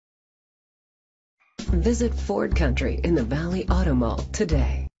Visit Ford Country in the Valley Auto Mall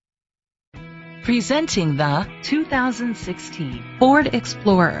today. Presenting the 2016 Ford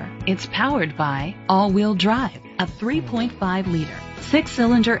Explorer. It's powered by all-wheel drive, a 3.5-liter,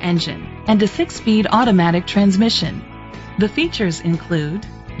 6-cylinder engine, and a 6-speed automatic transmission. The features include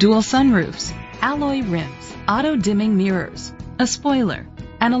dual sunroofs, alloy rims, auto-dimming mirrors, a spoiler,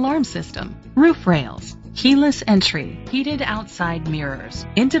 an alarm system, roof rails, keyless entry, heated outside mirrors,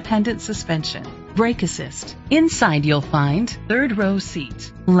 independent suspension, brake assist. Inside you'll find third-row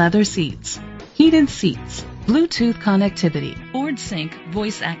seat, leather seats, heated seats, Bluetooth connectivity, Ford Sync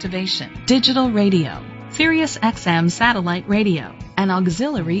voice activation, digital radio, Sirius XM satellite radio, an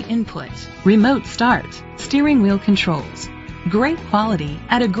auxiliary input, remote start, steering wheel controls. Great quality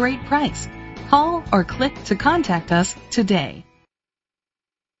at a great price. Call or click to contact us today.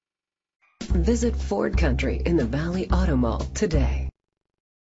 Visit Ford Country in the Valley Auto Mall today.